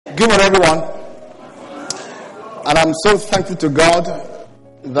Good morning, everyone. And I'm so thankful to God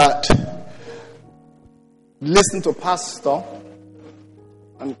that listen to Pastor.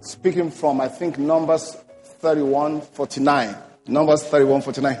 I'm speaking from, I think, Numbers 31:49. Numbers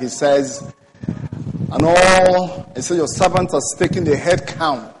 31:49, he says, he says, your servants are taking the head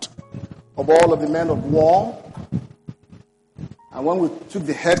count of all of the men of war. And when we took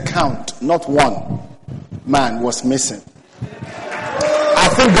the head count, not one man was missing. I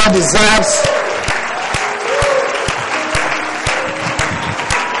think God deserves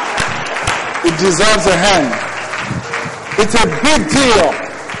it deserves a hand. It's a big deal.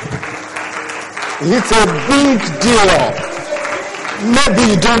 It's a big deal. Maybe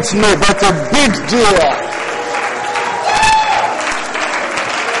you don't know, but a big deal.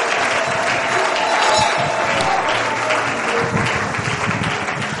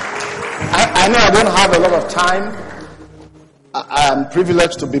 I know I don't have a lot of time. I'm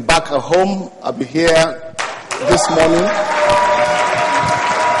privileged to be back at home. I'll be here this morning.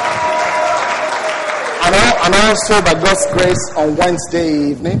 And also by God's grace on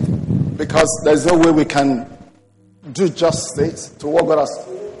Wednesday evening, because there's no way we can do justice to what God has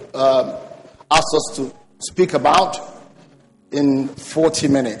asked us to speak about in 40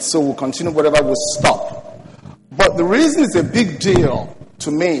 minutes. So we'll continue whatever we stop. But the reason it's a big deal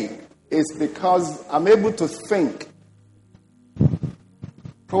to me is because I'm able to think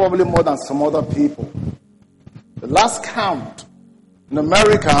probably more than some other people. The last count in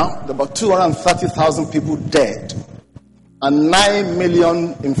America, there were about 230,000 people dead and 9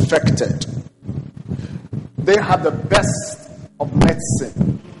 million infected. They have the best of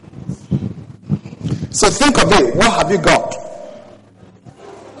medicine. So think of it. What have you got?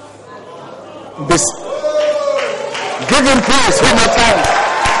 Give him praise one more time.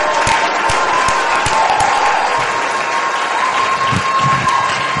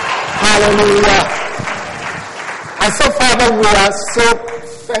 Hallelujah. And so, Father, we are so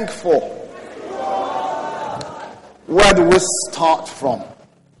thankful. Where do we start from?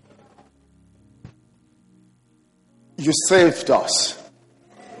 You saved us.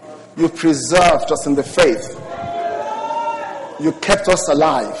 You preserved us in the faith. You kept us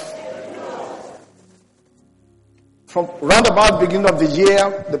alive. From round about the beginning of the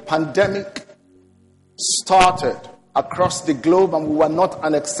year, the pandemic started across the globe, and we were not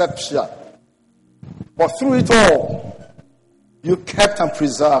an exception. But through it all, you kept and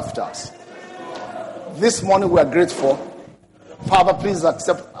preserved us. This morning we are grateful. Father, please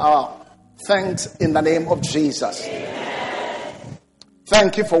accept our thanks in the name of Jesus.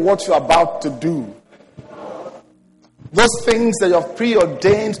 Thank you for what you're about to do. Those things that you have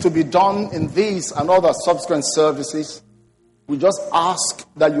preordained to be done in these and other subsequent services, we just ask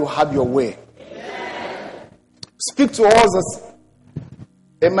that you have your way. Speak to us as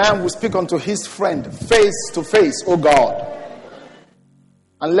a man will speak unto his friend face to face, O God.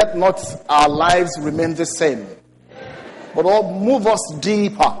 And let not our lives remain the same, but all move us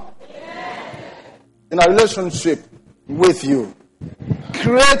deeper in our relationship with you.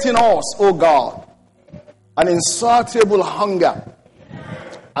 Create in us, O God, an insatiable hunger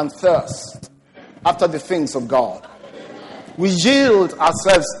and thirst after the things of God. We yield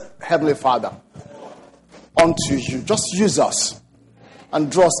ourselves, Heavenly Father, unto you. Just use us and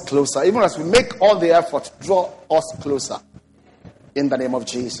draw us closer. Even as we make all the effort, draw us closer in the name of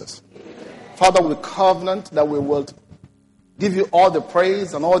Jesus. Father, we covenant that we will give you all the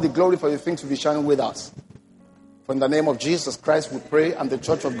praise and all the glory for the things to be shining with us. For in the name of Jesus Christ we pray, and the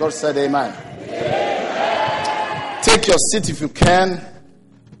church of God said amen. Amen. Take your seat if you can.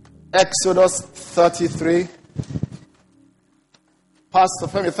 Exodus 33. Pastor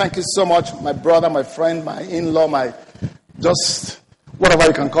Femi, thank you so much. My brother, my friend, my in-law, my just whatever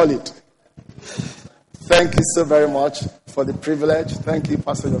you can call it. Thank you so very much for the privilege. Thank you,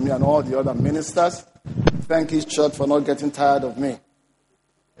 Pastor Yomi, and all the other ministers. Thank you, church, for not getting tired of me.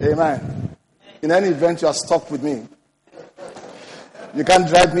 Amen. In any event, you are stuck with me. You can't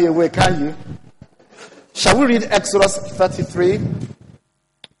drive me away, can you? Shall we read Exodus 33?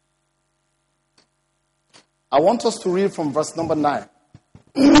 I want us to read from verse number 9.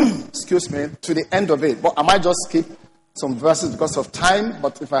 Excuse me, to the end of it. But I might just skip some verses because of time,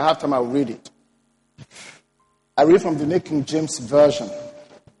 but if I have time, I'll read it. I read from the New King James Version.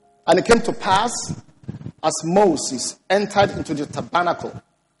 And it came to pass, as Moses entered into the tabernacle,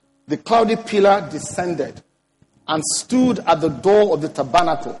 the cloudy pillar descended and stood at the door of the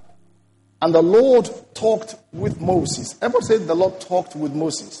tabernacle. And the Lord talked with Moses. Everybody said the Lord talked with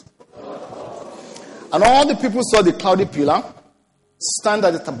Moses. And all the people saw the cloudy pillar stand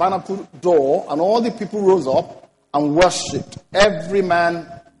at the tabernacle door, and all the people rose up and worshipped, every man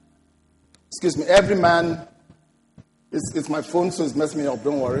Excuse me, every man, it's my phone, so it's messing me up,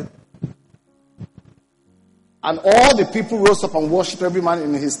 don't worry. And all the people rose up and worshipped every man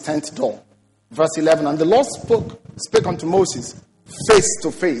in his tent door. Verse 11, and the Lord spake unto Moses face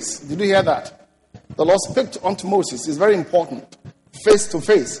to face. Did you hear that? The Lord spake unto Moses. It's very important. Face to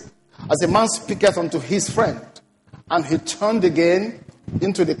face. As a man speaketh unto his friend. And he turned again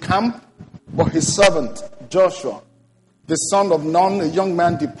into the camp, but his servant Joshua, the son of Nun, a young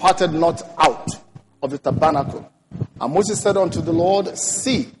man, departed not out of the tabernacle. And Moses said unto the Lord,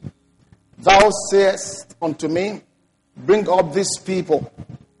 see, thou sayest unto me, bring up these people,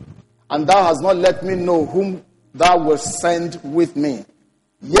 and thou hast not let me know whom thou wilt send with me.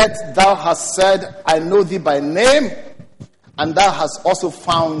 Yet thou hast said, I know thee by name, and thou hast also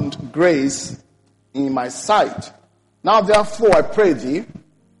found grace in my sight. Now therefore I pray thee,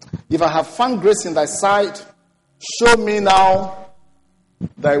 if I have found grace in thy sight, show me now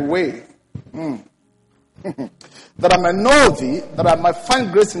thy way. That I may know thee, that I might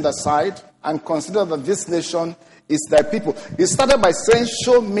find grace in thy sight, and consider that this nation is thy people. He started by saying,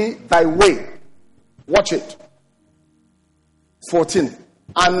 show me thy way. Watch it. 14.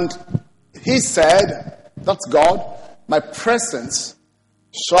 And he said, that's God, my presence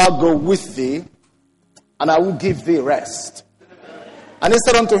shall go with thee, and I will give thee rest. And he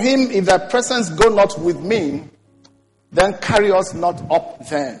said unto him, if thy presence go not with me, then carry us not up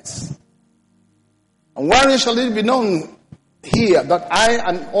thence. And wherein shall it be known here that I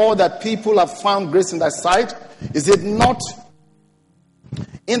and all that people have found grace in thy sight? Is it not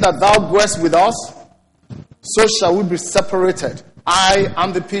in that thou goest with us? So shall we be separated, I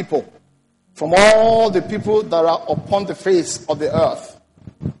and the people, from all the people that are upon the face of the earth.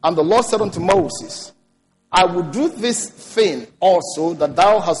 And the Lord said unto Moses, I will do this thing also that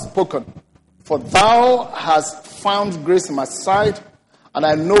thou hast spoken, for thou hast found grace in my sight, and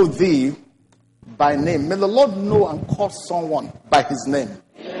I know thee by name. May the Lord know and call someone by his name.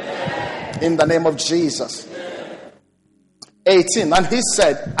 Amen. In the name of Jesus. Amen. 18. And he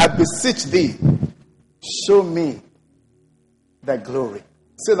said, I beseech thee, show me thy glory.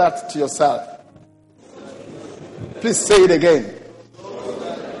 Say that to yourself. Please say it again.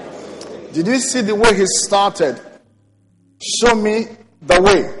 Did you see the way he started? Show me the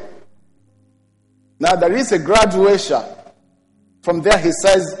way. Now there is a graduation. From there he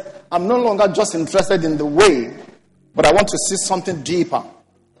says, I'm no longer just interested in the way, but I want to see something deeper.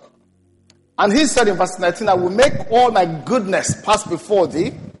 And he said in verse 19, I will make all my goodness pass before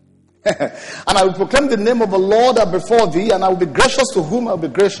thee, and I will proclaim the name of the Lord before thee, and I will be gracious to whom I will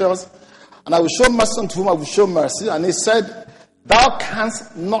be gracious, and I will show mercy unto whom I will show mercy. And he said, thou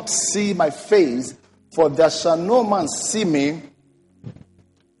canst not see my face, for there shall no man see me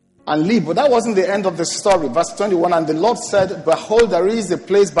and live. But that wasn't the end of the story. Verse 21, and the Lord said, behold, there is a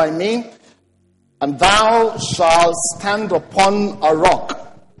place by me, and thou shalt stand upon a rock.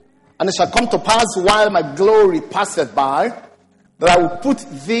 And it shall come to pass while my glory passeth by, that I will put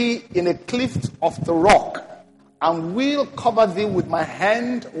thee in a cleft of the rock, and will cover thee with my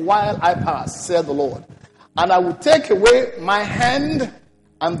hand while I pass, saith the Lord. And I will take away my hand,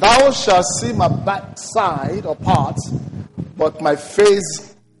 and thou shalt see my backside or parts, but my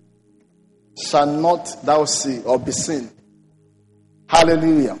face shall not thou see or be seen.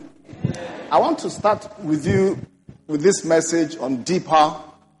 Hallelujah. I want to start with you with this message on deeper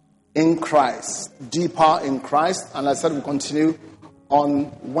in Christ. Deeper in Christ. And I said we'll continue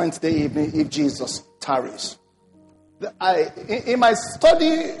on Wednesday evening if Jesus tarries. In my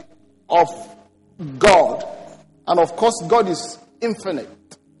study of God, and of course God is infinite,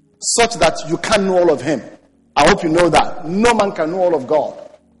 such that you can't know all of him. I hope you know that. No man can know all of God.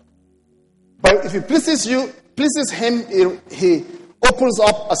 But if it pleases you, pleases him, he opens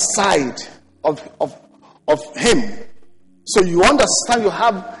up a side of him. So you understand, you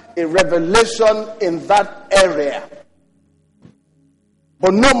have a revelation in that area.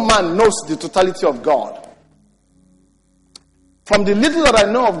 But no man knows the totality of God. From the little that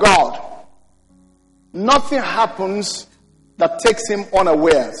I know of God, nothing happens that takes him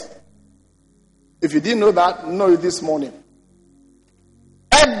unawares. If you didn't know that, know it this morning.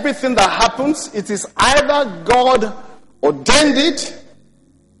 Everything that happens, it is either God ordained it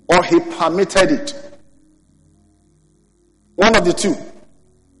or he permitted it. One of the two.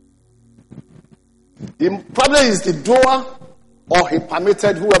 He probably is the doer, or he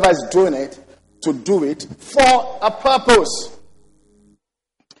permitted whoever is doing it to do it for a purpose.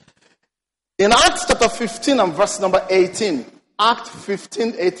 In Acts chapter 15 and verse number 18, Act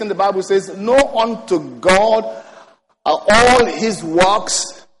 15:18, the Bible says, know unto God all his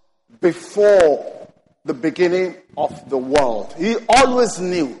works before the beginning of the world. He always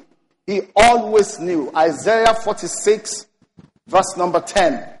knew. He always knew. Isaiah 46, verse number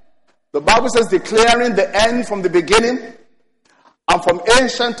 10. The Bible says, declaring the end from the beginning, and from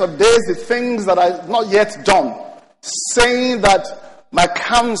ancient of days the things that are not yet done, saying that my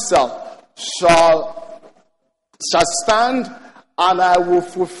counsel shall stand, and I will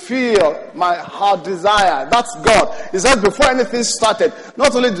fulfill my heart desire. That's God. He says, before anything started,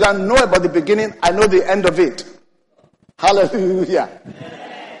 not only did I know about the beginning, I know the end of it. Hallelujah.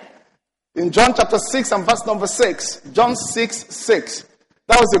 In John chapter 6 and verse number 6, John 6:6,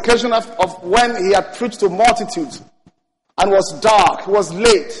 that was the occasion of when he had preached to multitudes, and was dark, it was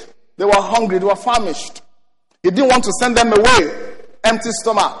late, they were hungry, they were famished. He didn't want to send them away empty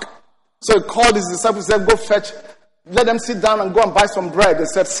stomach. So he called his disciples and said, go fetch, let them sit down and go and buy some bread. They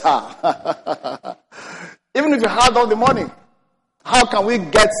said, sir, even if you had all the money, how can we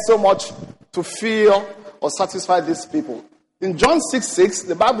get so much to fill or satisfy these people? In John 6:6,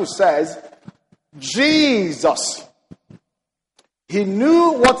 the Bible says, Jesus, he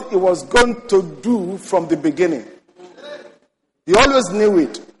knew what he was going to do from the beginning. He always knew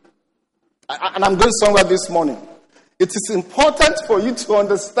it. And I'm going somewhere this morning. It is important for you to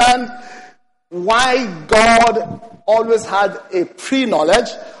understand why God always had a pre-knowledge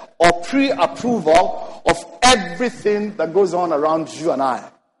or pre-approval of everything that goes on around you and I.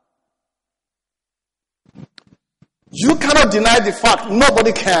 You cannot deny the fact,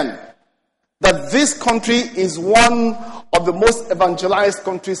 nobody can, that this country is one of the most evangelized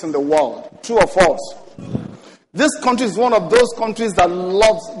countries in the world. True or false? This country is one of those countries that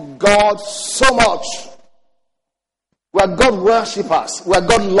loves God so much. We are God worshippers. We are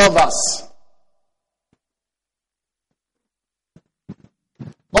God lovers.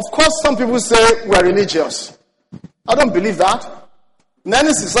 Of course, some people say we are religious. I don't believe that. In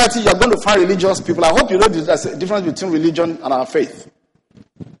any society, you are going to find religious people. I hope you know there's a difference between religion and our faith.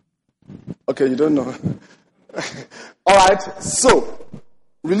 Okay, you don't know. All right, so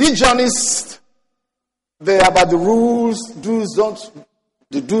religionists, they are about the rules, do's, don'ts,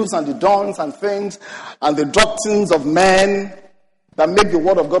 the do's and the don'ts and things, and the doctrines of men that make the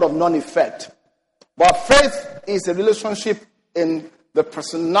word of God of none effect. But faith is a relationship in the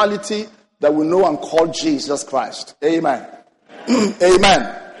personality that we know and call Jesus Christ. Amen.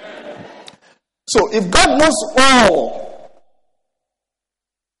 Amen. So if God knows all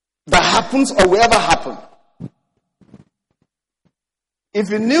that happens or will ever happen, if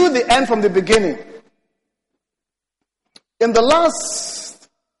he knew the end from the beginning, in the last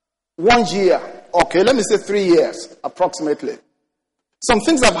 1 year, okay, let me say 3 years approximately, some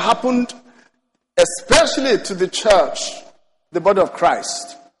things have happened, especially to the church, the body of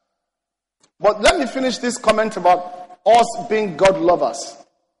Christ. But let me finish this comment about us being God lovers.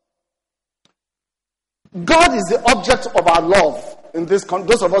 God is the object of our love in this country,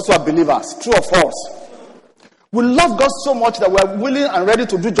 those of us who are believers. True or false? We love God so much that we're willing and ready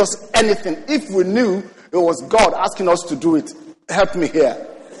to do just anything if we knew it was God asking us to do it. Help me here.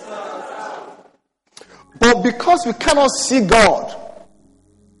 But because we cannot see God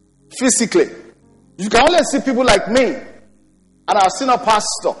physically, you can only see people like me and our senior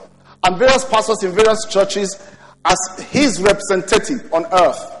pastor and various pastors in various churches as his representative on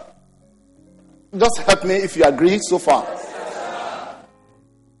earth. Just help me if you agree so far.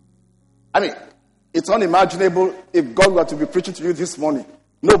 I mean, it's unimaginable if God were to be preaching to you this morning.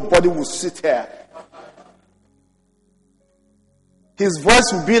 Nobody will sit here. His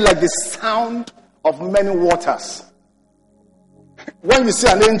voice will be like the sound of many waters. When you see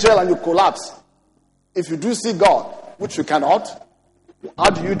an angel and you collapse, if you do see God, which you cannot,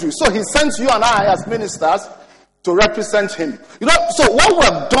 how do you do? So he sends you and I as ministers to represent him. You know, so what we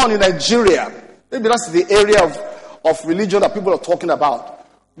have done in Nigeria, maybe that's the area of religion that people are talking about.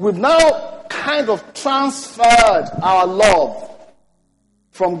 We've now kind of transferred our love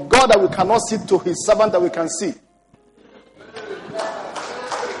from God that we cannot see to his servant that we can see.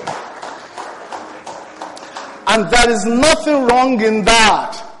 And there is nothing wrong in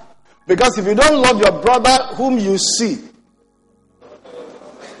that. Because if you don't love your brother whom you see,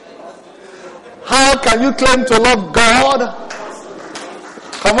 how can you claim to love God?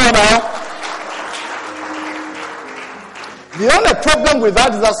 Come on now. The only problem with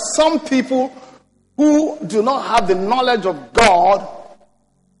that is that some people who do not have the knowledge of God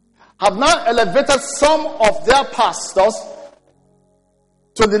have now elevated some of their pastors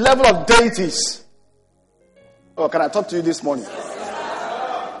to the level of deities. Oh, can I talk to you this morning?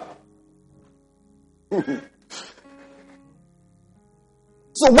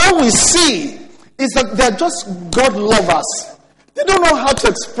 So what we see is that they're just God lovers. They don't know how to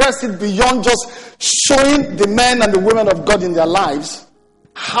express it beyond just showing the men and the women of God in their lives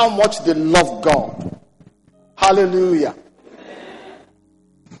how much they love God. Hallelujah.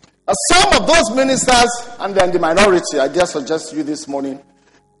 Some of those ministers, and they're in the minority, I just suggest to you this morning,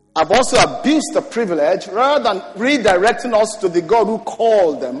 have also abused the privilege. Rather than redirecting us to the God who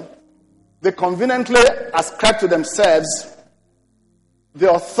called them, they conveniently ascribe to themselves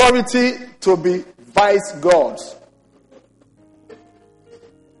the authority to be vice gods.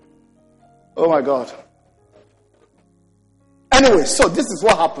 Oh my God. Anyway, so this is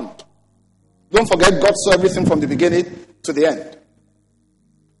what happened. Don't forget, God saw everything from the beginning to the end.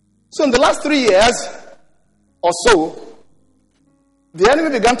 So in the last 3 years or so, the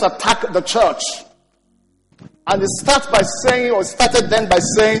enemy began to attack the church. And it started then by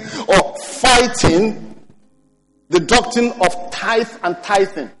saying or fighting the doctrine of tithe and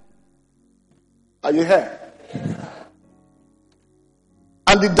tithing. Are you here?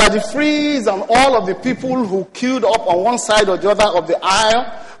 And the daddy frees and all of the people who queued up on one side or the other of the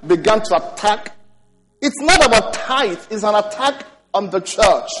aisle began to attack. It's not about tithe, it's an attack on the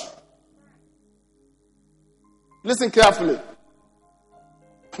church. Listen carefully.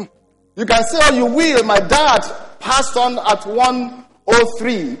 You can say all you will. My dad passed on at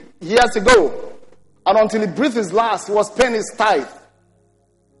 103 years ago. And until he breathed his last, he was paying his tithe.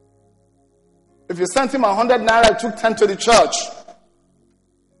 If you sent him 100 naira, I took 10 to the church.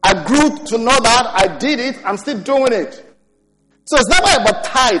 I grew to know that. I did it. I'm still doing it. So it's never about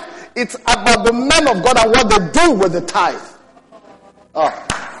tithe. It's about the men of God and what they do with the tithe. Oh.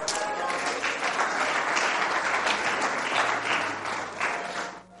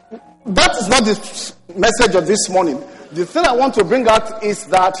 That is not the message of this morning. The thing I want to bring out is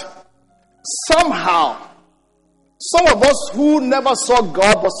that somehow, some of us who never saw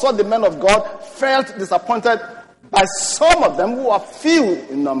God but saw the men of God felt disappointed by some of them who are few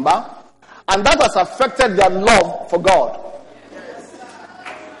in number, and that has affected their love for God.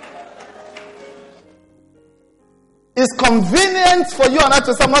 It's convenient for you and I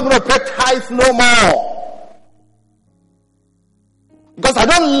to say, I'm not going to pay tithe no more. Because I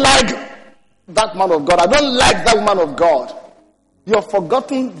don't like that man of God. I don't like that woman of God. You have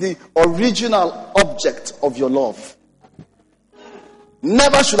forgotten the original object of your love.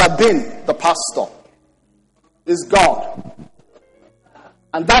 Never should have been the pastor. It's God.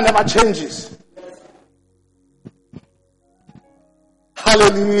 And that never changes.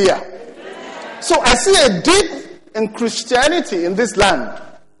 Hallelujah. So I see a dip in Christianity in this land.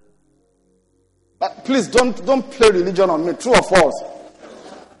 But please don't play religion on me, true or false.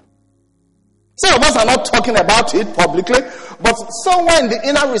 Some of us are not talking about it publicly, but somewhere in the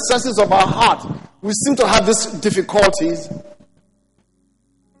inner recesses of our heart, we seem to have these difficulties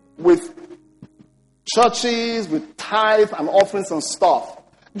with churches, with tithe and offerings and stuff.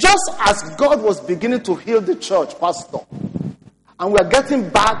 Just as God was beginning to heal the church, Pastor, and we're getting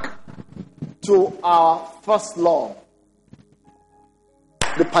back to our first love,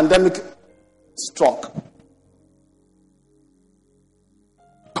 the pandemic struck.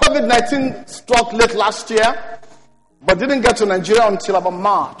 COVID-19 struck late last year, but didn't get to Nigeria until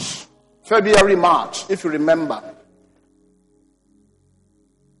about February, March, if you remember.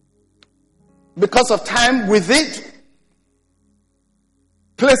 Because of time with it,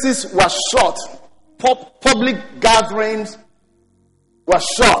 places were shut. Public gatherings were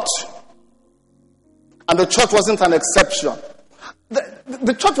shut. And the church wasn't an exception.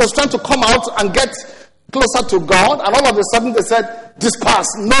 The church was trying to come out and get closer to God, and all of a sudden they said, disperse,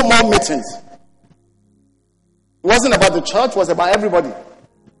 no more meetings. It wasn't about the church, it was about everybody.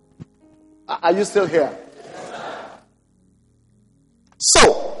 Are you still here?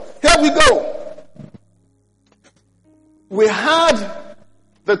 So, here we go. We had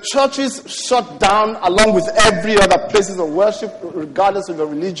the churches shut down along with every other places of worship, regardless of your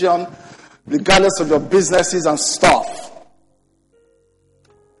religion, regardless of your businesses and stuff.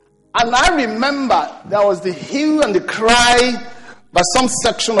 And I remember there was the hue and the cry by some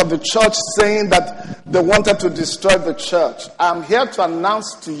section of the church saying that they wanted to destroy the church. I'm here to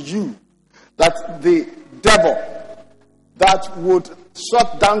announce to you that the devil that would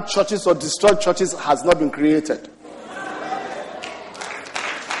shut down churches or destroy churches has not been created.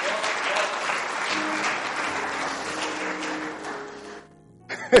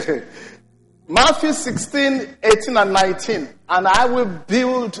 Matthew 16, 18 and 19. And I will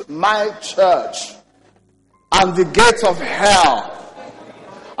build my church, and the gates of hell.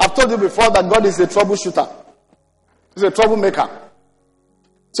 I've told you before that God is a troubleshooter. He's a troublemaker.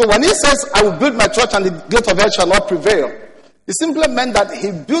 So when he says, I will build my church and the gate of hell shall not prevail, it simply meant that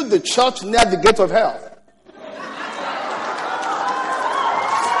he built the church near the gate of hell.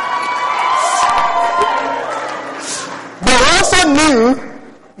 But he also knew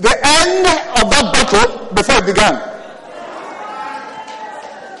before it began.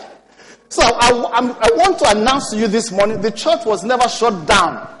 So I want to announce to you this morning, the church was never shut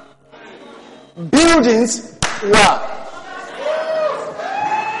down. Buildings were.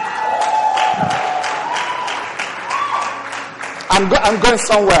 I'm going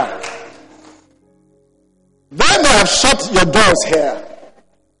somewhere. They may have shut your doors here.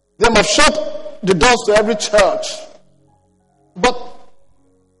 They may have shut the doors to every church. But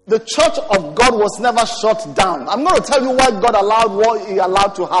the church of God was never shut down. I'm going to tell you why God allowed what He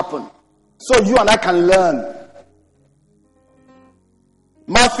allowed to happen, so you and I can learn.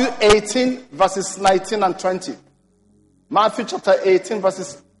 Matthew 18, verses 19 and 20. Matthew chapter 18,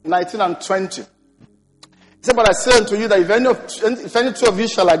 verses 19 and 20. He said, but I say unto you that if any two of you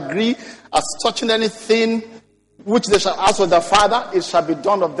shall agree as touching anything which they shall ask of their Father, it shall be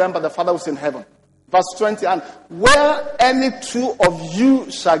done of them by the Father who is in heaven. Verse 20, and where any two of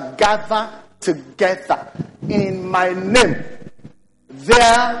you shall gather together in my name,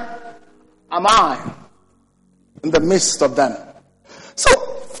 there am I in the midst of them. So,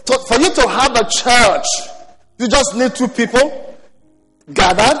 for you to have a church, you just need two people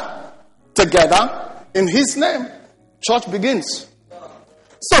gathered together in His name. Church begins.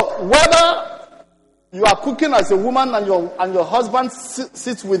 So, whether you are cooking as a woman and your husband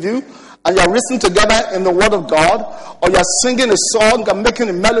sits with you and you are listening together in the Word of God, or you are singing a song and making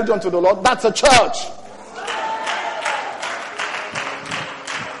a melody unto the Lord, that's a church.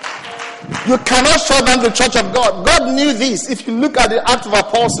 You cannot shut down the church of God. God knew this. If you look at the Acts of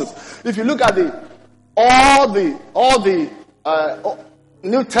Apostles, if you look at all the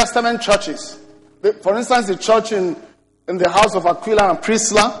New Testament churches, for instance, the church in the house of Aquila and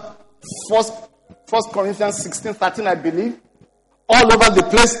Priscilla, 1 Corinthians 16:13, I believe. All over the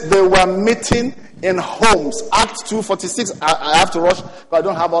place, they were meeting in homes. Acts 2:46, I have to rush, but I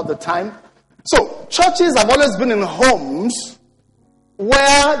don't have all the time. So, churches have always been in homes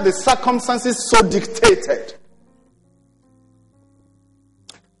where the circumstances so dictated.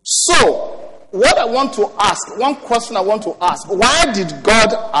 So, what I want to ask, one question I want to ask, why did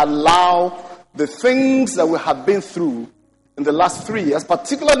God allow the things that we have been through in the last 3 years,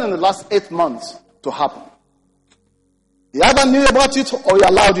 particularly in the last 8 months, to happen? He either knew about it or He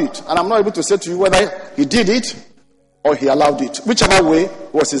allowed it. And I'm not able to say to you whether He did it or He allowed it. Whichever way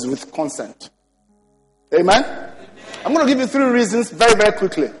was His with consent. Amen? I'm going to give you 3 reasons very, very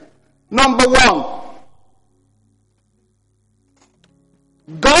quickly. Number 1.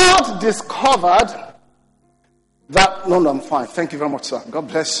 God discovered that... No, I'm fine. Thank you very much, sir. God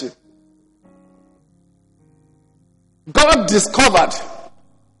bless you. God discovered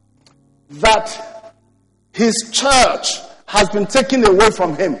that His church has been taken away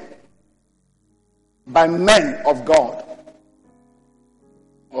from Him by men of God.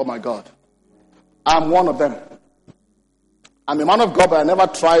 Oh my God. I'm one of them. I'm a man of God, but I never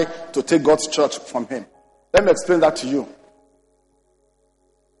try to take God's church from Him. Let me explain that to you.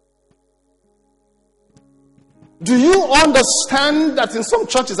 Do you understand that in some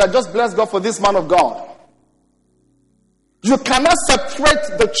churches, I just bless God for this man of God? You cannot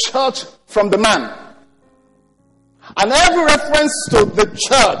separate the church from the man. And every reference to the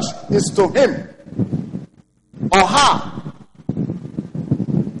church is to him or her.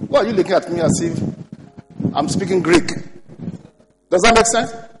 Why are you looking at me as if I'm speaking Greek? Does that make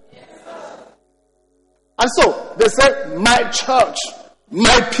sense? Yes. And so they say, my church,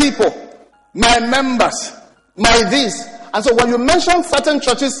 my people, my members, my this. And so when you mention certain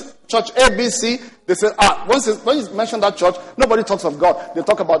churches, church A, B, C, they say, when you mention that church, nobody talks of God. They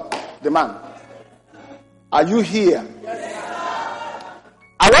talk about the man. Are you here? Yes.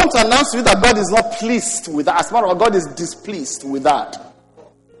 I want to announce to you that God is not pleased with that. As a matter of fact, God is displeased with that.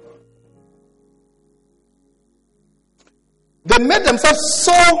 They made themselves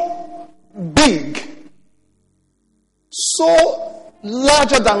so big, so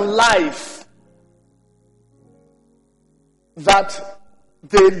larger than life, that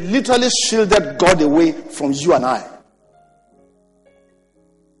they literally shielded God away from you and I.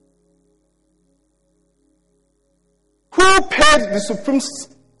 Who paid the supreme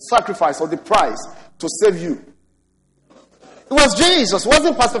sacrifice or the price to save you? It was Jesus. It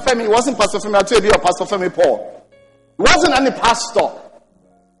wasn't Pastor Femi. It wasn't Pastor Femi Atoyebi or Pastor Femi Paul. It wasn't any pastor.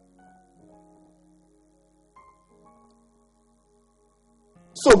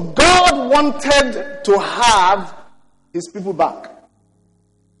 So God wanted to have His people back.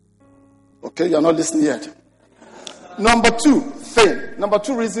 Okay, you're not listening yet. Number 2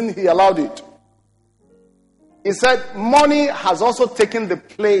 reason He allowed it. He said, money has also taken the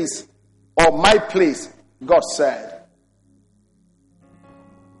place, or my place, God said.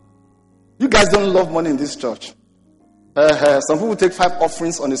 You guys guys don't love money in this church. Some people take 5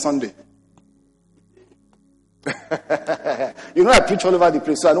 offerings on a Sunday. I preach all over the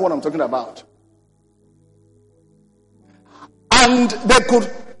place, so I know what I'm talking about. And they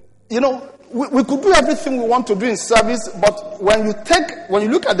could, we could do everything we want to do in service, but when you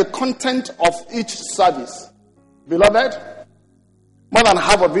look at the content of each service, beloved, more than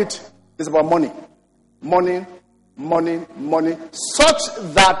half of it is about money. Money, money, money. Such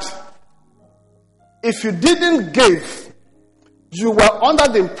that if you didn't give, you were under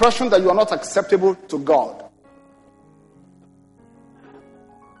the impression that you are not acceptable to God.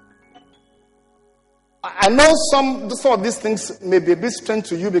 I know some of these things may be a bit strange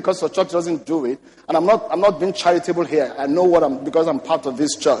to you because your church doesn't do it, and I'm not being charitable here. I know because I'm part of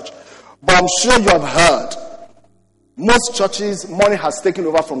this church. But I'm sure you have heard, most churches, money has taken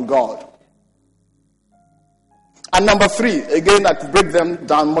over from God. And number 3, again, I could break them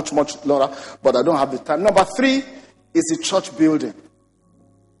down much, much longer, but I don't have the time. Number 3 is the church building.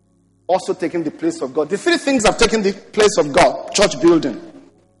 Also taking the place of God. The 3 things have taken the place of God. Church building.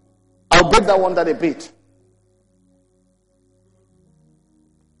 I'll break that one down a bit.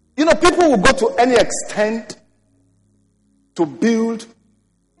 People will go to any extent to build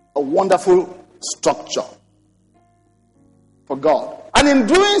a wonderful structure for God. And in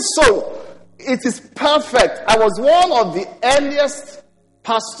doing so, it is perfect. I was one of the earliest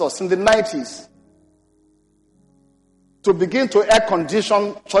pastors in the 90s to begin to air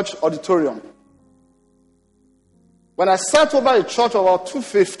condition church auditorium. When I sat over a church of about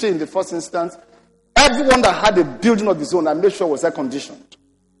 250 in the first instance, everyone that had a building of his own, I made sure was air conditioned.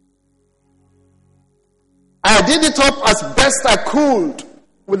 I did it up as best I could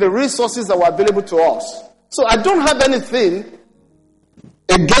with the resources that were available to us. So I don't have anything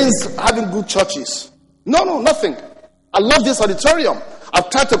against having good churches. No, nothing. I love this auditorium. I've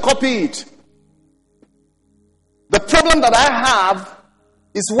tried to copy it. The problem that I have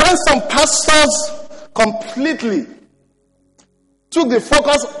is when some pastors completely took the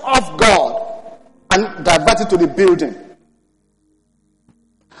focus off God and diverted to the building.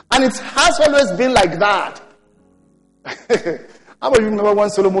 And it has always been like that. How about you remember when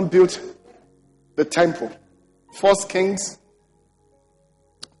Solomon built the temple? 1 Kings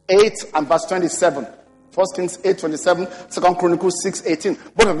 8 and verse 27. 1 Kings 8:27, 2 Chronicles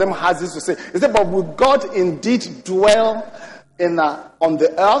 6:18. Both of them has this to say. It said, but will God indeed dwell on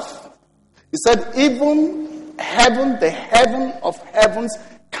the earth? He said, even heaven, the heaven of heavens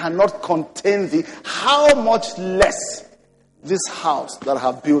cannot contain thee. How much less this house that I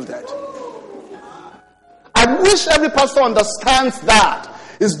have built it. I wish every pastor understands that.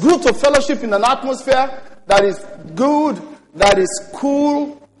 It's good to fellowship in an atmosphere that is good, that is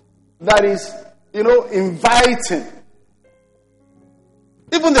cool, that is, inviting.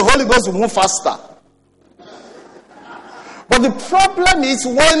 Even the Holy Ghost will move faster. But the problem is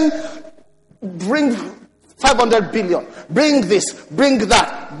when bring 500 billion, bring this, bring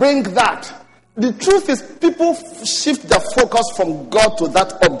that, bring that. The truth is people shift their focus from God to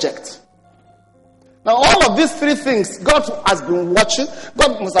that object. Now all of these 3 things, God has been watching.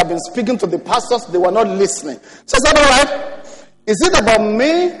 God must have been speaking to the pastors. They were not listening. So is that all right? Is it about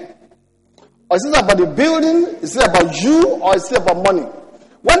me? Or is it about the building? Is it about you? Or is it about money?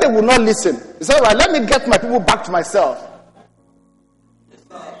 When they will not listen, it's all right. Let me get my people back to myself.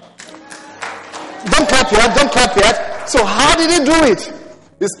 Don't clap yet. Don't clap yet. So how did he do it?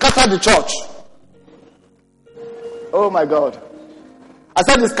 He scattered the church. Oh my God. I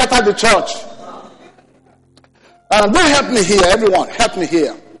said he scattered the church. Don't help me here, everyone. Help me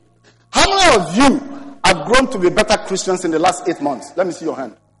here. How many of you have grown to be better Christians in the last 8 months? Let me see your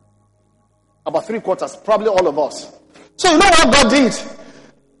hand. About 3/4, probably all of us. So you know what God did?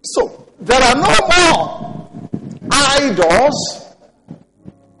 So there are no more idols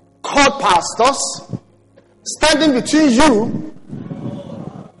called pastors standing between you.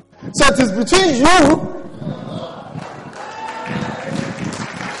 So it is between you.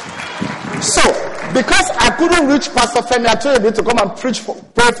 So because I couldn't reach Pastor Femi Atoyebi to come and pray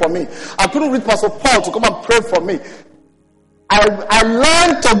for me, I couldn't reach Pastor Paul to come and pray for me, I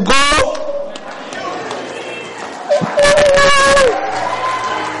learned to go.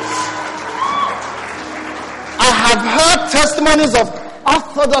 I have heard testimonies of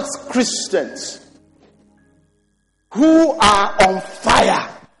Orthodox Christians who are on fire.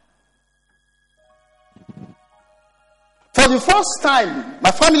 For the first time,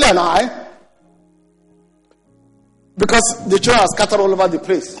 my family and I, because the children are scattered all over the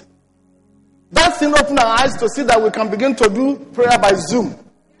place, that thing opened our eyes to see that we can begin to do prayer by Zoom.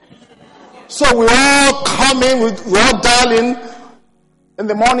 So we all come in, we all dial in, in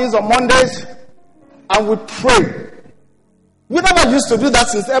the mornings on Mondays and we pray. We never used to do that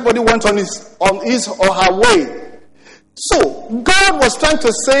since everybody went on his or her way. So God was trying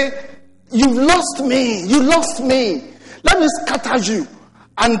to say, you've lost me. You lost me. Let me scatter you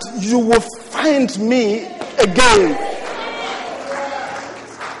and you will find me again.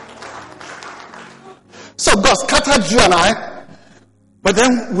 So God scattered you and I, but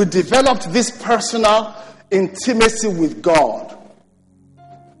then we developed this personal intimacy with God.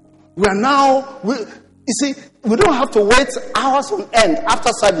 We are now, you see, we don't have to wait hours on end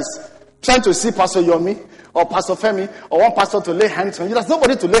after service trying to see Pastor Yomi or Pastor Femi or one pastor to lay hands on you. There's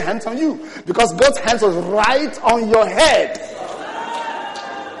nobody to lay hands on you because God's hands was right on your head.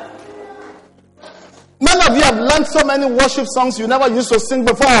 Many of you have learned so many worship songs you never used to sing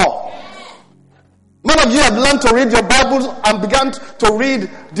before. Many of you have learned to read your Bibles and began to read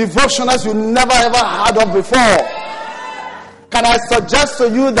devotionals you never ever heard of before. Can I suggest to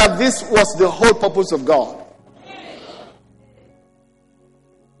you that this was the whole purpose of God?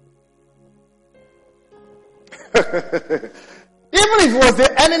 Even if it was the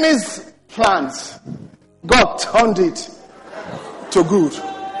enemy's plans, God turned it to good.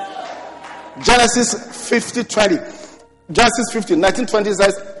 Genesis 50:20. Genesis 19:20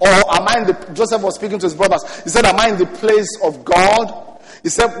 says, Joseph was speaking to his brothers. He said, am I in the place of God? He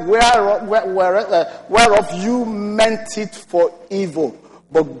said, whereof you meant it for evil,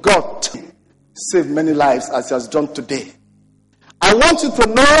 but God saved many lives as he has done today. I want you to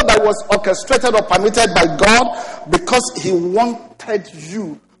know that it was orchestrated or permitted by God because he wanted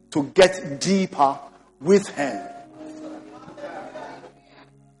you to get deeper with him.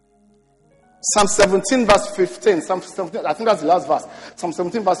 Psalm 17 verse 15. Psalm 17, I think that's the last verse. Psalm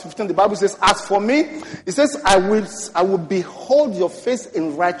 17 verse 15. The Bible says, as for me, it says, I will behold your face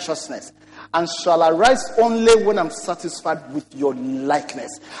in righteousness and shall arise only when I'm satisfied with your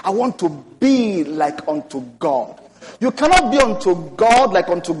likeness. I want to be like unto God. You cannot be unto God like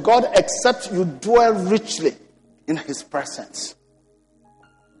unto God except you dwell richly in his presence.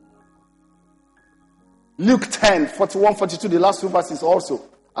 Luke 10, 41, 42, the last two verses also.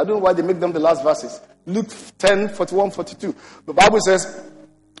 I don't know why they make them the last verses. Luke 10, 41, 42. The Bible says,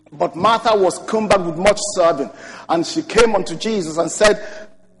 but Martha was cumbered with much serving, and she came unto Jesus and said,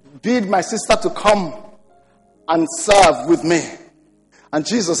 bid my sister to come and serve with me. And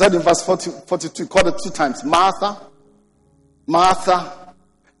Jesus said in verse 42, called it 2 times, Martha, Martha,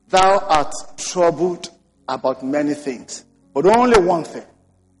 thou art troubled about many things, but only one thing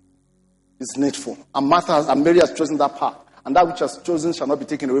is needful. And Mary has chosen that part. And that which has chosen shall not be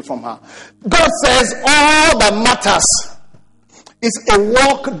taken away from her. God says all that matters is a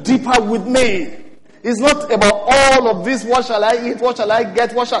walk deeper with me. It's not about all of this. What shall I eat? What shall I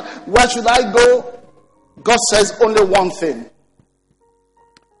get? Where should I go? God says only one thing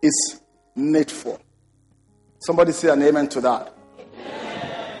is needful. Somebody say an amen to that.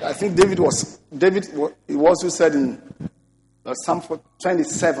 Amen. I think David was who said in Psalm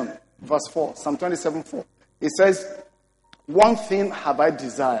 27 verse 4. Psalm 27 4. He says, one thing have I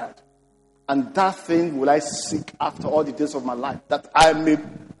desired, and that thing will I seek after all the days of my life, that I may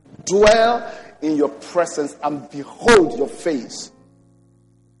dwell in your presence and behold your face.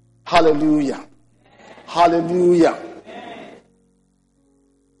 Hallelujah. Hallelujah.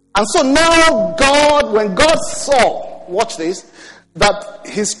 And so now God, when God saw, watch this, that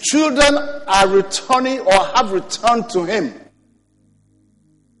his children are returning or have returned to him,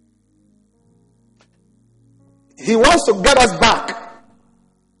 he wants to get us back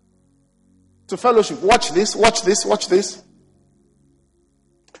to fellowship. Watch this, watch this, watch this.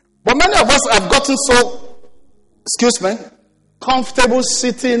 But many of us have gotten so, comfortable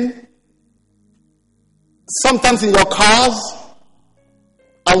sitting, sometimes in your cars,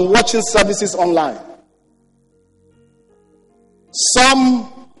 and watching services online.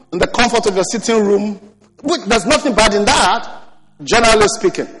 Some in the comfort of your sitting room. There's nothing bad in that, generally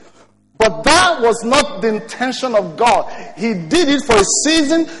speaking. But that was not the intention of God. He did it for a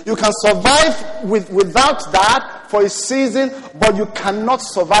season. You can survive without that for a season, but you cannot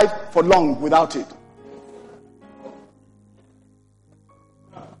survive for long without it.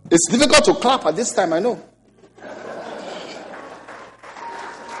 It's difficult to clap at this time, I know.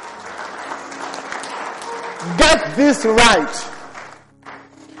 Get this right.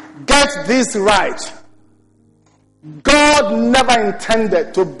 Get this right. God never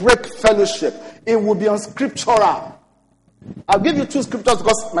intended to break fellowship. It would be unscriptural. I'll give you 2 scriptures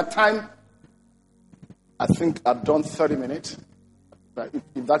because my time, I think I've done 30 minutes.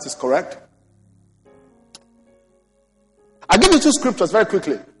 If that is correct. I'll give you 2 scriptures very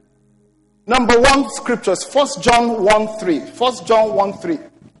quickly. Number one scripture is 1 John 1:3. 1 John 1:3.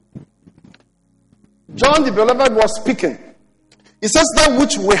 John the beloved was speaking. He says, that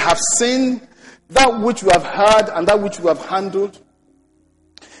which we have seen, that which we have heard, and that which we have handled.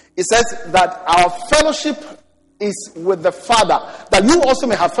 He says that our fellowship is with the Father, that you also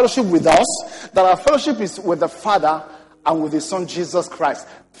may have fellowship with us, that our fellowship is with the Father and with His Son Jesus Christ.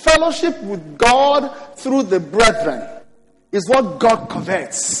 Fellowship with God through the brethren is what God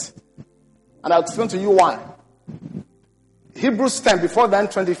covets. And I'll explain to you why. Hebrews 10, before then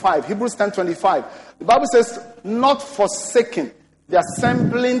 25. Hebrews 10:25. The Bible says, not forsaking the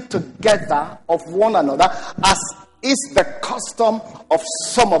assembling together of one another, as is the custom of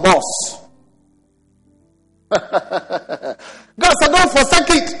some of us. God said, don't forsake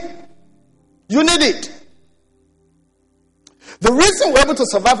it. You need it. The reason we're able to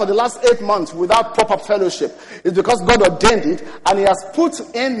survive for the last 8 months without proper fellowship is because God ordained it, and He has put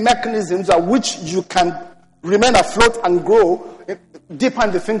in mechanisms at which you can remain afloat and grow deeper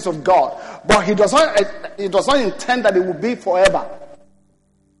in the things of God. But He does not intend that it will be forever.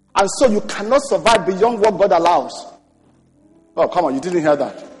 And so you cannot survive beyond what God allows. Oh, come on, you didn't hear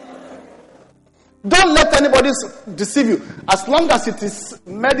that. Don't let anybody deceive you. As long as it is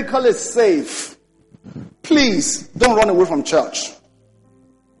medically safe, please don't run away from church.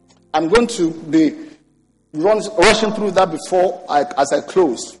 I'm going to be rushing through that as I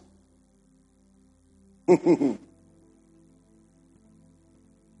close.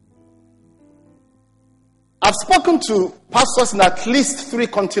 I've spoken to pastors in at least 3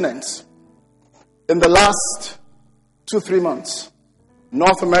 continents in the last 2-3 months.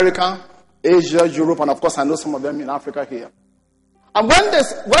 North America, Asia, Europe, and of course I know some of them in Africa here. And when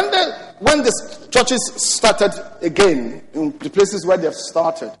the churches started again, in the places where they've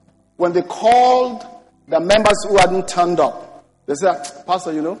started, when they called the members who hadn't turned up, they said,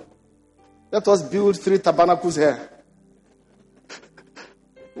 Pastor, let us build 3 tabernacles here.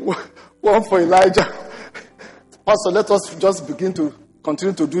 One for Elijah. Pastor, let us just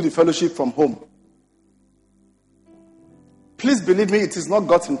continue to do the fellowship from home. Please believe me, it is not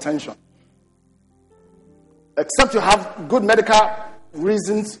God's intention. Except you have good medical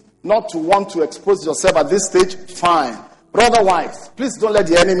reasons not to want to expose yourself at this stage, fine. But otherwise, please don't let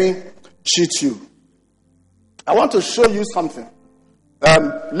the enemy cheat you. I want to show you something.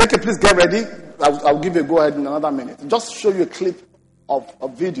 Leke, please get ready. I'll give you a go ahead in another minute. Just show you a clip of a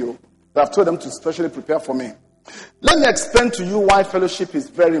video that I've told them to specially prepare for me. Let me explain to you why fellowship is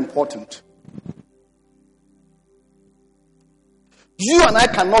very important. You and I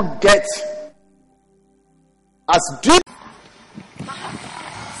cannot get as deep.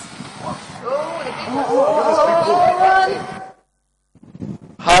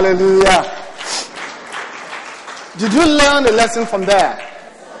 Hallelujah. Did you learn a lesson from there?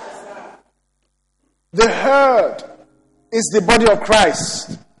 The herd is the body of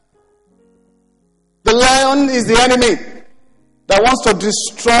Christ. The lion is the enemy that wants to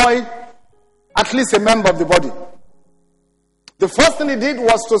destroy at least a member of the body. The first thing he did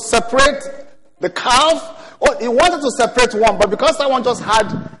was to separate the calf. Oh, he wanted to separate one, but because that one just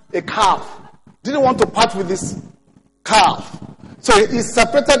had a calf, didn't want to part with this calf. So he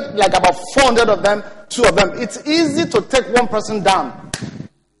separated like about 400 of them, 2 of them. It's easy to take one person down.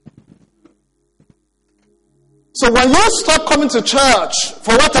 So when you start coming to church,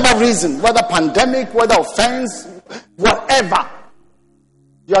 for whatever reason, whether pandemic, whether offense, whatever,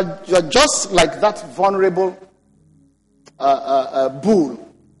 you're just like that vulnerable bull.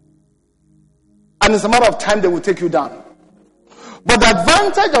 And it's a matter of time they will take you down. But the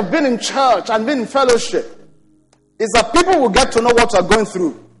advantage of being in church and being in fellowship is that people will get to know what you're going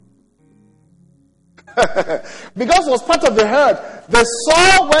through. Because it was part of the herd. They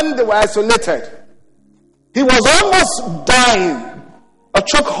saw when they were isolated. He was almost dying. A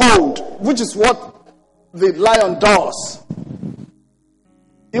chokehold, which is what the lion does.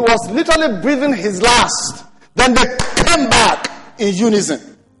 He was literally breathing his last. Then they came back in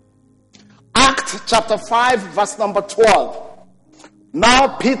unison. Acts chapter 5, verse number 12.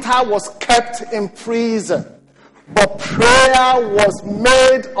 Now Peter was kept in prison, but prayer was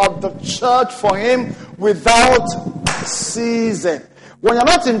made of the church for him without ceasing. When you're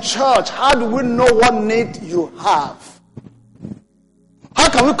not in church, how do we know what need you have? How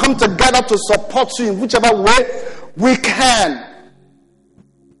can we come together to support you in whichever way we can?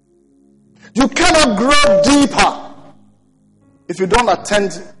 You cannot grow deeper if you don't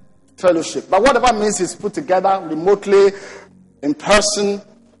attend fellowship. But whatever means is put together remotely, in person.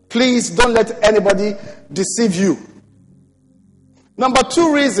 Please don't let anybody deceive you. Number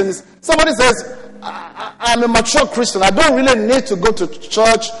 2 reasons. Somebody says, I'm a mature Christian. I don't really need to go to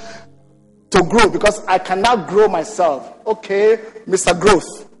church. to grow because I cannot grow myself. Okay, Mr.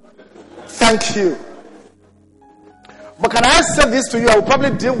 Growth. Thank you. But can I say this to you? I will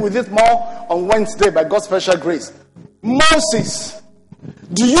probably deal with it more on Wednesday by God's special grace. Moses.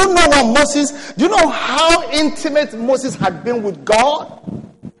 Do you know what Moses? Do you know how intimate Moses had been with God?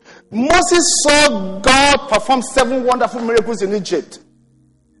 Moses saw God perform 7 wonderful miracles in Egypt.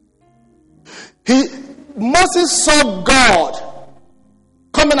 Moses saw God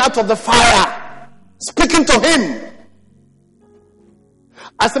coming out of the fire, speaking to him.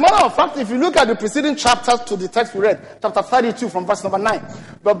 As a matter of fact, if you look at the preceding chapters to the text we read, chapter 32 from verse number 9,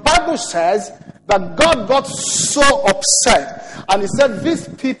 the Bible says that God got so upset and he said, these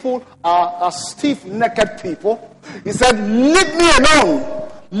people are stiff-necked people. He said, leave me alone.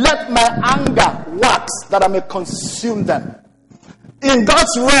 Let my anger wax that I may consume them. In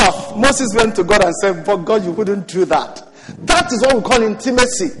God's wrath, Moses went to God and said, but God, you wouldn't do that. That is what we call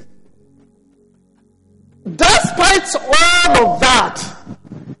intimacy. Despite all of that,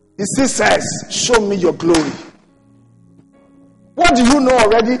 he still says, show me your glory. What do you know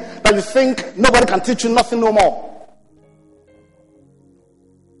already that you think nobody can teach you nothing no more?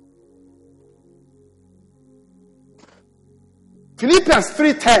 Philippians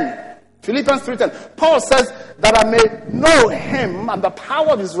 3:10. Paul says that I may know him and the power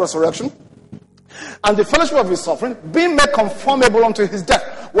of his resurrection and the fellowship of his suffering, being made conformable unto his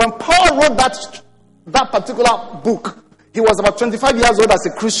death. When Paul wrote that particular book, he was about 25 years old as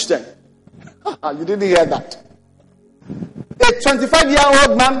a Christian. You didn't hear that. A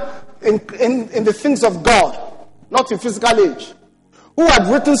 25-year-old man in the things of God, not in physical age, who had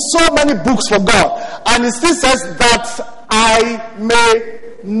written so many books for God. And he still says that I may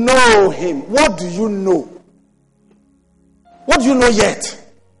know him. What do you know? What do you know yet?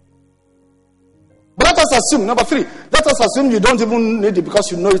 But let us assume, number 3, let us assume you don't even need it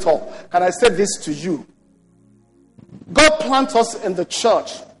because you know it all. Can I say this to you? God plants us in the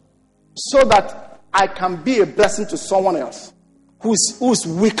church so that I can be a blessing to someone else who is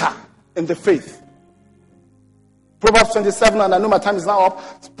weaker in the faith. Proverbs 27, and I know my time is now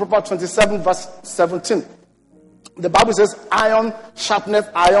up. Proverbs 27 verse 17. The Bible says, iron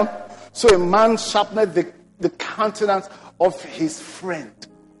sharpeneth iron. So a man sharpeneth the countenance of his friend.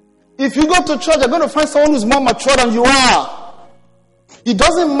 If you go to church, you're going to find someone who's more mature than you are. It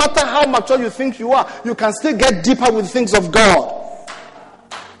doesn't matter how mature you think you are. You can still get deeper with things of God.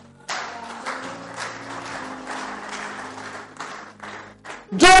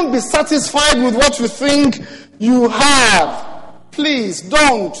 Don't be satisfied with what you think you have. Please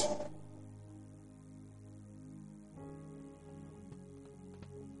don't.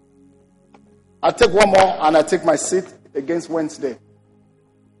 I take one more and I take my seat against Wednesday.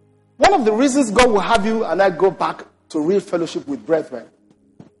 One of the reasons God will have you and I go back to real fellowship with brethren,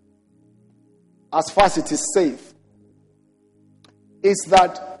 as far as it is safe, is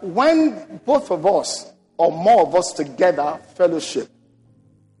that when both of us or more of us together fellowship,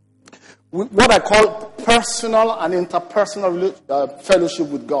 what I call personal and interpersonal fellowship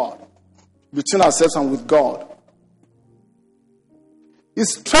with God, between ourselves and with God, it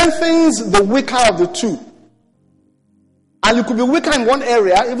strengthens the weaker of the two. And you could be weaker in one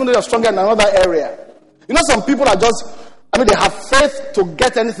area, even though you're stronger in another area. You know, some people are they have faith to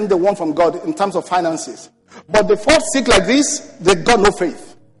get anything they want from God in terms of finances. But they fall sick like this, they got no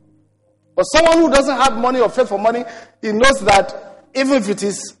faith. But someone who doesn't have money or faith for money, he knows that even if it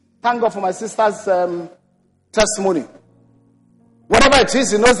is, thank God for my sister's testimony, whatever it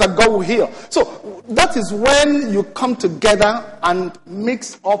is, he knows that God will heal. So that is when you come together and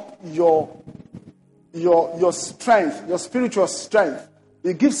mix up your strength, your spiritual strength.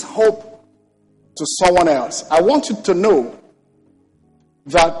 It gives hope to someone else. I want you to know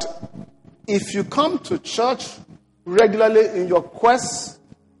that if you come to church regularly in your quest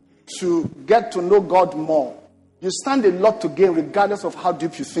to get to know God more, you stand a lot to gain regardless of how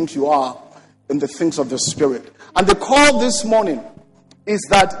deep you think you are in the things of the Spirit. And the call this morning is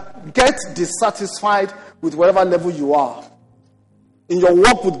that get dissatisfied with whatever level you are. In your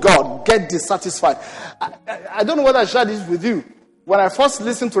walk with God, get dissatisfied. I don't know whether I shared this with you. When I first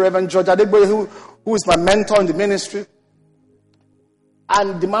listened to Reverend George Adegboye, who is my mentor in the ministry,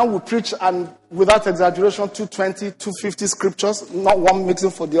 and the man would preach, and without exaggeration, 220, 250 scriptures, not one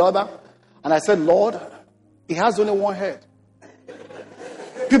mixing for the other. And I said, Lord, he has only one head.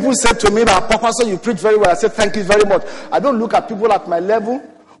 People said to me, Papa, so you preach very well. I said, thank you very much. I don't look at people at my level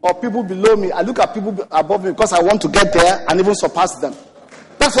or people below me. I look at people above me because I want to get there and even surpass them.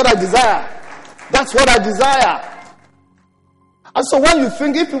 That's what I desire. That's what I desire. And so when you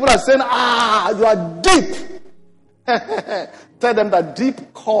think, if people are saying, you are deep, tell them that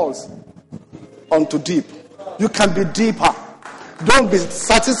deep calls unto deep. You can be deeper. Don't be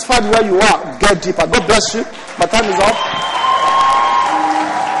satisfied where you are. Get deeper. God bless you. My time is up.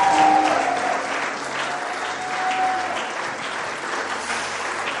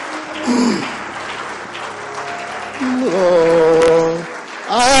 Lord,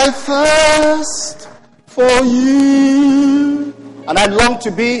 I thirst for you. And I long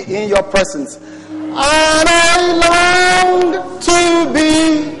to be in your presence. And I long to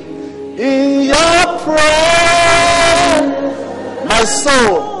be in your presence.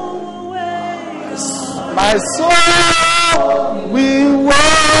 My soul will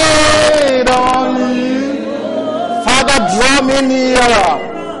wait on you. Father, draw me nearer.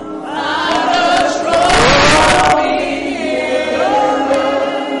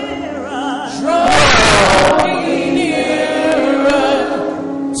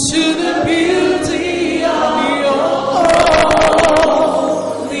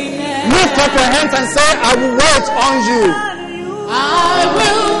 Your hands and say, I will wait on you. I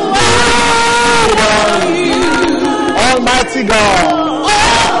will wait on you. Almighty God.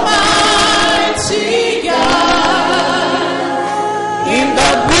 Almighty God. In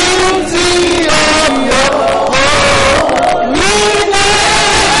the beauty of your holiness.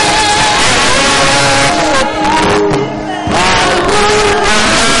 I will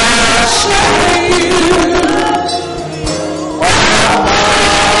worship you.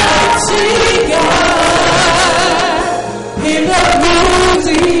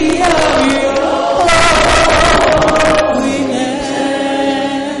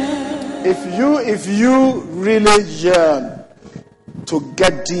 If you really yearn to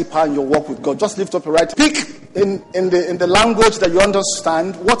get deeper in your walk with God, just lift up your right. Speak in the language that you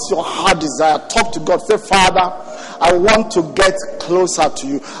understand. What's your heart desire? Talk to God. Say, Father, I want to get closer to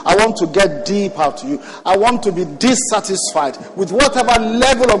you. I want to get deeper to you. I want to be dissatisfied with whatever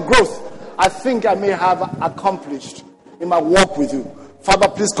level of growth I think I may have accomplished in my walk with you. Father,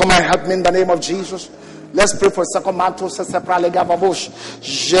 please come and help me in the name of Jesus. Let's pray for a second man to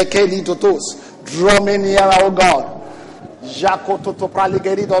draw me near, O God. I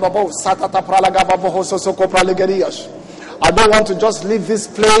don't want to just leave this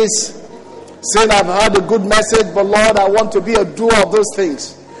place saying I've heard a good message, but Lord, I want to be a doer of those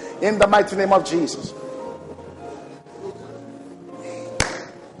things. In the mighty name of Jesus.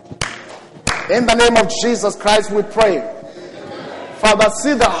 In the name of Jesus Christ we pray. Father,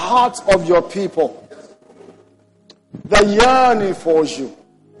 see the hearts of your people. The yearning for you.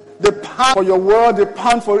 The pant for your word, the pant for